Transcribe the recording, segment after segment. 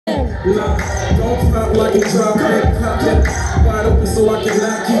Nah, don't pop like a drop it, pop it wide open so I can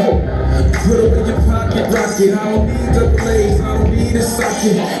knock it. Put it in your pocket, rock it. I don't need the blaze, I don't need a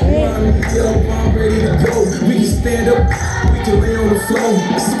socket. Wind me up, I'm ready to go. We can stand up, we can lay on the floor.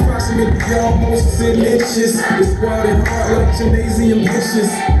 It's approximately almost 10 inches. It's wild and hard like gymnasium dishes.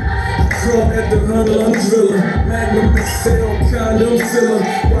 Crawl at the Hunter driller, Magnum XL condom filler.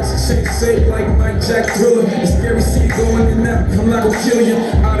 Watch it shake shape like Mike Jack Thriller. The scary scene going in that, I'm not gon' kill you.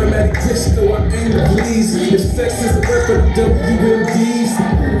 Automatic pistol, I aim to please. If sex is a weapon, WMDs.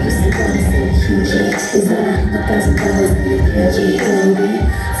 Is that $100,000 in your PG baby?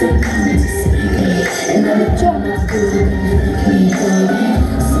 Take time to speak it, and I'm a job to do it when you clean baby.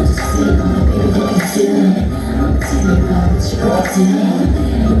 So just feel on it, baby, you can feel it. I'm telling you about what you're up to.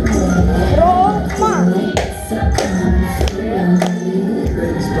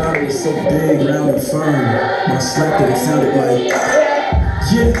 Baby's body is so big, round and firm. When I slapped it, it sounded like,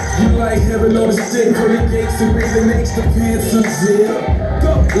 yeah, you like heaven on a stick. Cody Gates and Raven X, the pants unzip.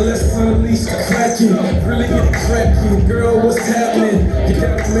 Go, let's unleash the cracking. Really get cracking. Girl, what's happening? You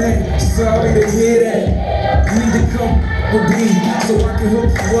got a man, sorry to hear that. You need to come with me so I can hook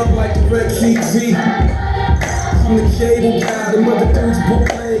you up like the Red TV. I'm the cable guy, the mother dude's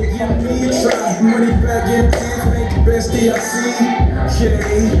bootleg. Give me a try, money back in kids, make the best I see.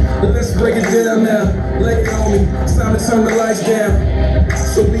 Okay, let's break it down now. Lay it on me, it's time to turn the lights down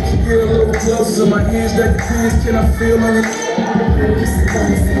so we can get a little closer. My hands that your hands, can I feel on it?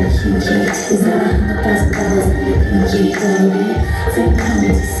 Is that $100,000 in your PG baby? Take time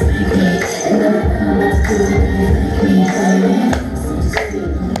to speak it, and I'm gonna do it like me, baby.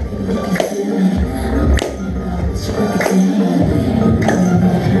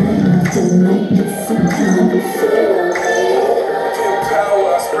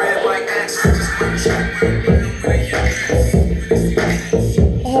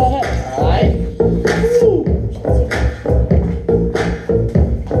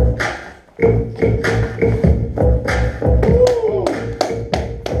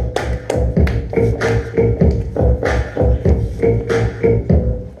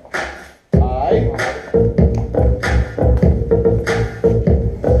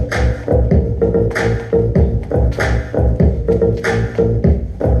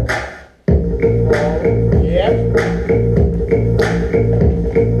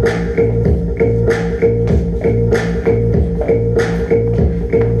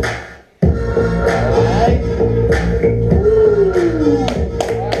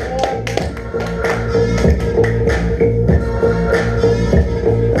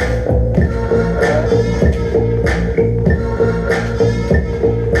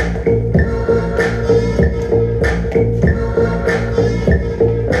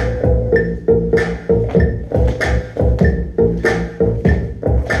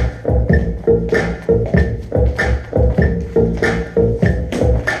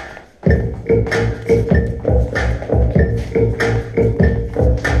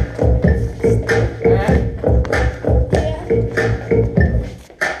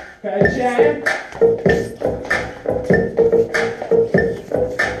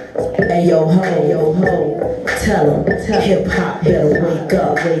 Hey yo ho, tell 'em, hip hop better wake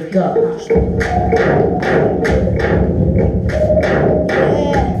up, wake up.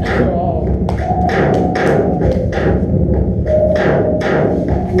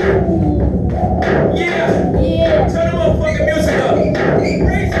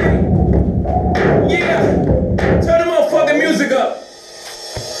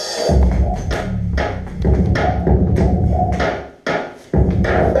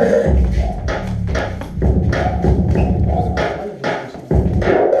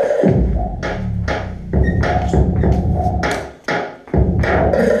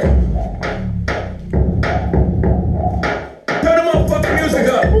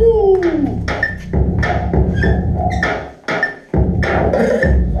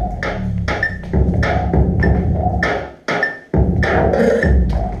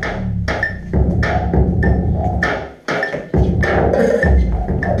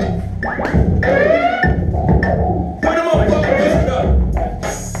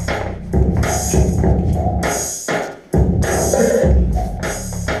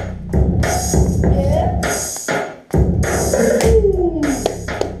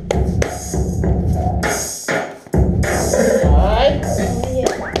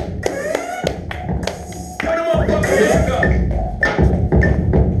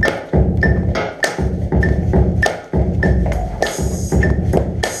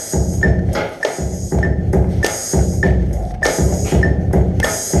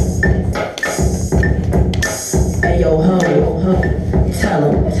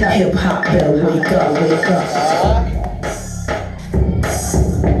 Hip hop better wake up, wake up.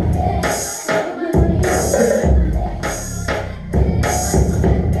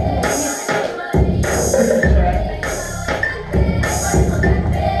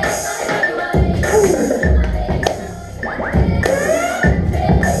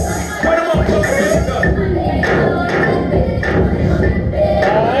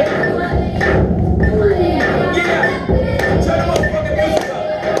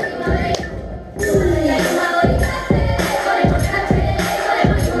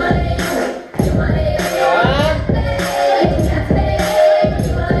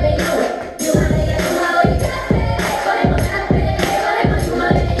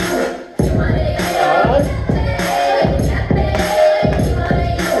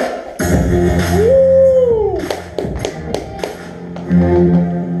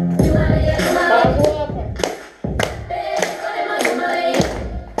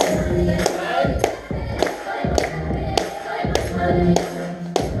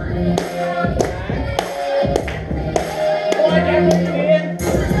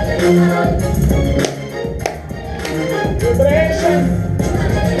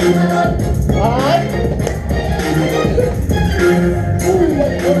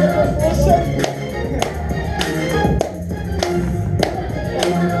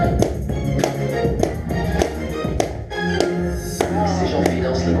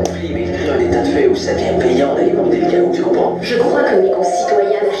 Ça devient payant d'aller voir des vidéos, tu comprends? Je crois que mes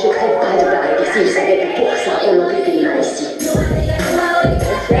concitoyens n'achèteraient pas de bagues s'ils savaient que pour ça on aurait des mains ici.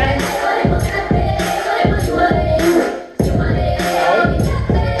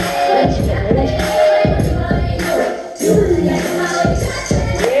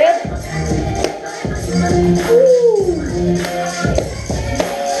 Oh,